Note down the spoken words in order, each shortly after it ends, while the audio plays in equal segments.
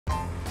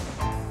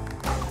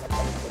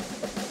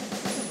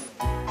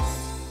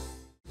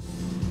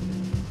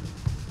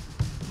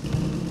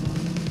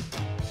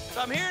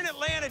I'm here in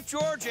Atlanta,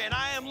 Georgia, and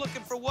I am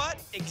looking for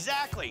what?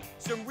 Exactly,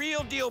 some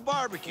real deal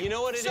barbecue. You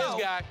know what it is,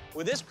 guy?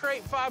 With this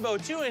crate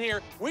 502 in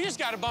here, we just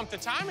got to bump the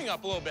timing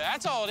up a little bit.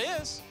 That's all it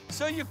is.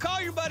 So you call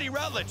your buddy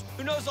Rutledge,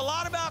 who knows a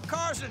lot about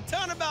cars and a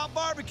ton about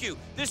barbecue.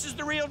 This is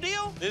the real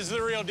deal? This is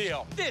the real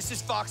deal. This is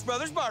Fox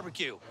Brothers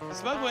Barbecue.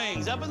 Smoke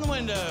wings up in the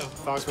window.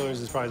 Fox Brothers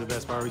is probably the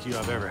best barbecue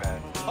I've ever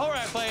had. All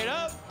right, plate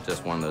up.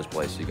 Just one of those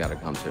places you gotta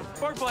come to.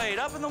 Pork plate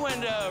up in the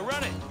window.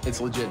 Run it. It's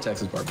legit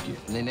Texas barbecue,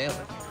 and they nailed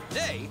it.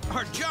 They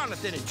are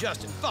Jonathan and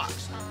Justin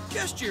Fox,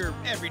 just your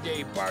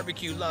everyday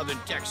barbecue-loving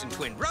Texan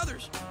twin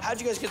brothers. How'd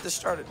you guys get this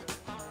started?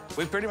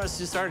 We pretty much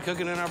just started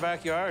cooking in our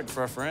backyard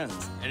for our friends.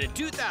 And in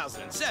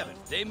 2007,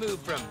 they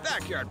moved from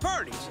backyard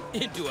parties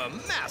into a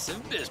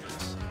massive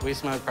business. We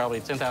smoke probably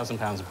 10,000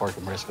 pounds of pork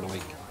and brisket a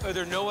week. Are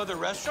there no other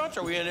restaurants?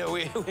 Are we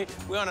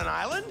on an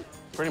island?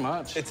 Pretty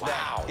much. It's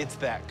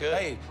that good.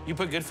 Hey, you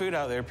put good food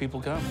out there, people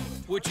come.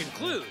 Which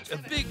includes a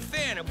big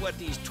fan of what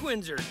these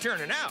twins are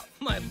turning out,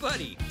 my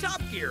buddy,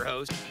 Top Gear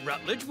host,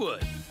 Rutledge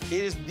Wood.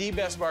 It is the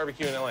best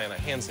barbecue in Atlanta,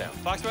 hands down.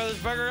 Fox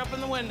Brothers Burger up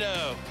in the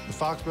window. The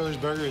Fox Brothers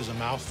burger is a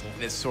mouthful.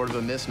 It's sort of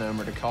a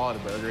misnomer to call it a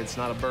burger. It's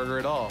not a burger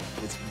at all.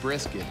 It's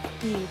brisket.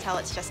 You can tell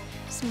it's just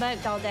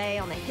smoked all day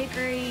on the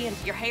hickory, and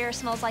your hair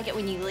smells like it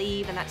when you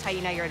leave, and that's how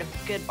you know you're at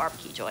a good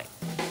barbecue joint.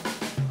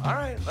 All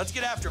right, let's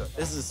get after it.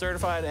 This is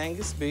certified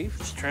Angus beef.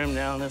 Just trim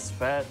down this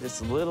fat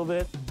just a little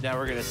bit. Now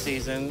we're gonna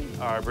season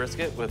our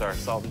brisket with our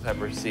salt and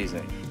pepper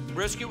seasoning.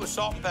 Brisket with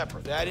salt and pepper.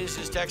 That is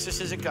as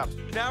Texas as it comes.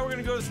 Now we're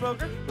gonna go to the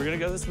smoker? We're gonna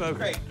go to the smoker.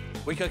 Great.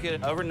 We cook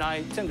it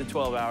overnight, 10 to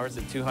 12 hours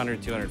at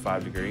 200,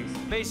 205 degrees.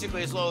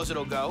 Basically as low as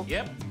it'll go.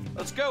 Yep.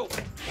 Let's go.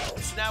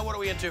 So now what are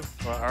we into?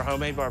 Our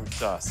homemade barbecue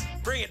sauce.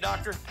 Bring it,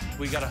 doctor.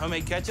 We got a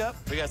homemade ketchup.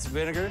 We got some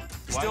vinegar.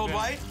 Distilled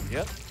white?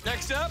 Yep.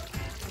 Next up,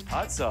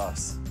 Hot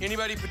sauce.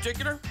 anybody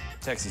particular?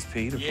 Texas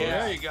Pete, of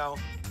There course. you go.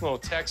 Well,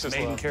 Texas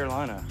Made in love.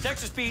 Carolina.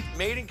 Texas Pete,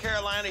 made in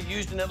Carolina,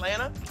 used in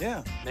Atlanta.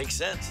 Yeah. Makes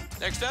sense.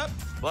 Next up,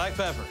 Black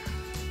pepper.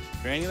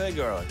 Granulated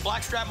garlic.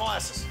 blackstrap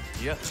molasses.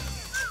 Yep.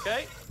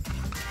 Okay?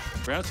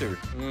 Brown sugar.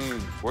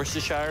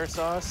 Worcestershire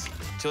sauce.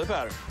 Chili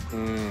powder.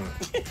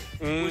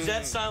 Was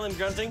that silent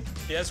grunting?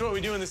 Yeah, that's what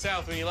we do in the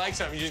South. When you like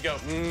something, you just go,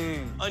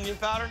 Onion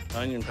powder.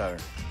 Onion powder.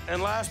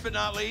 And last but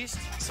not least,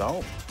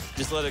 Salt.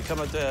 Just let it come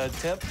at the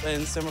tip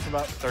and simmer for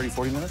about 30,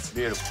 40 minutes.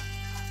 Beautiful.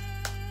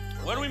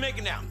 what are we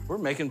making now? We're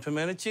making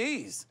pimento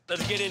cheese.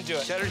 Let's get into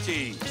it. Cheddar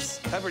cheese.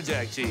 Pepper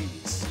jack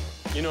cheese.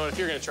 You know what? If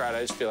you're gonna try it,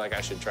 I just feel like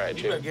I should try it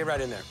You too. better get right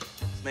in there.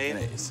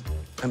 Mayonnaise.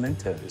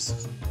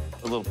 Pimentos.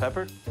 A little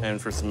pepper. And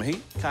for some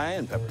heat,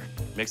 cayenne pepper.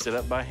 Mix it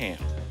up by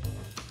hand.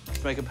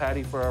 Let's make a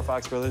patty for our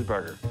Fox Brothers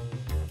burger.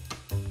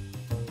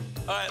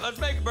 All right, let's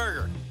make a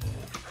burger.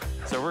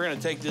 So we're gonna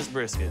take this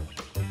brisket.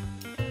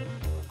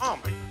 Oh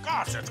my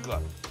gosh, that's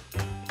good.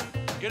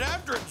 Get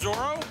after it,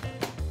 Zorro.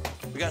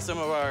 We got some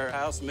of our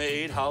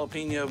house-made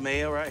jalapeno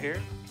mayo right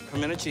here.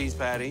 Pimento cheese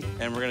patty.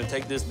 And we're gonna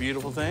take this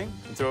beautiful thing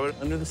and throw it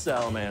under the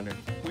salamander.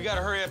 We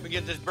gotta hurry up and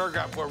get this burger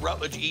out before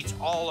Rutledge eats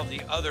all of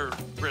the other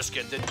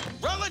brisket.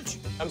 Rutledge!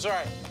 I'm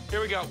sorry. Here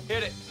we go,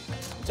 hit it.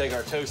 Take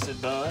our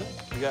toasted bun.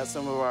 We got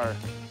some of our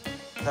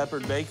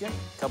peppered bacon,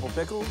 couple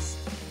pickles,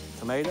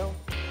 tomato,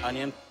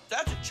 onion.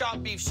 That's a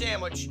chopped beef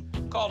sandwich.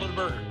 Call it a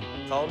burger.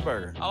 Call it a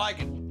burger. I like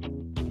it.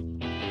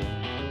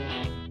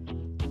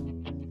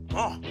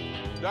 Oh,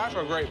 that's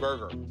a great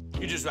burger.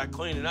 You just like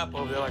cleaning up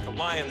over there like a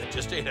lion that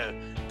just ate a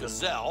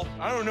gazelle.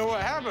 I don't know what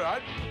happened.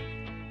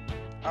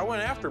 I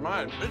went after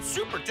mine. It's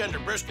super tender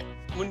brisket.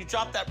 When you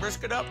chop that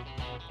brisket up,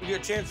 you get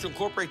a chance to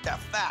incorporate that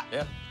fat.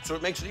 Yeah. So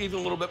it makes it even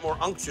a little bit more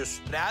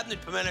unctuous. And adding the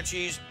pimento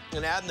cheese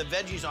and adding the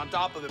veggies on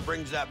top of it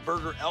brings that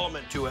burger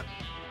element to it.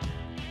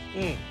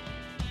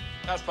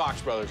 That's Fox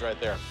Brothers right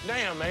there.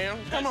 Damn, man.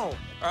 Come on. All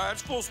right,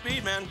 that's full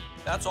speed, man.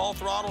 That's all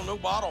throttle, no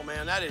bottle,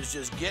 man. That is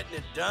just getting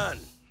it done.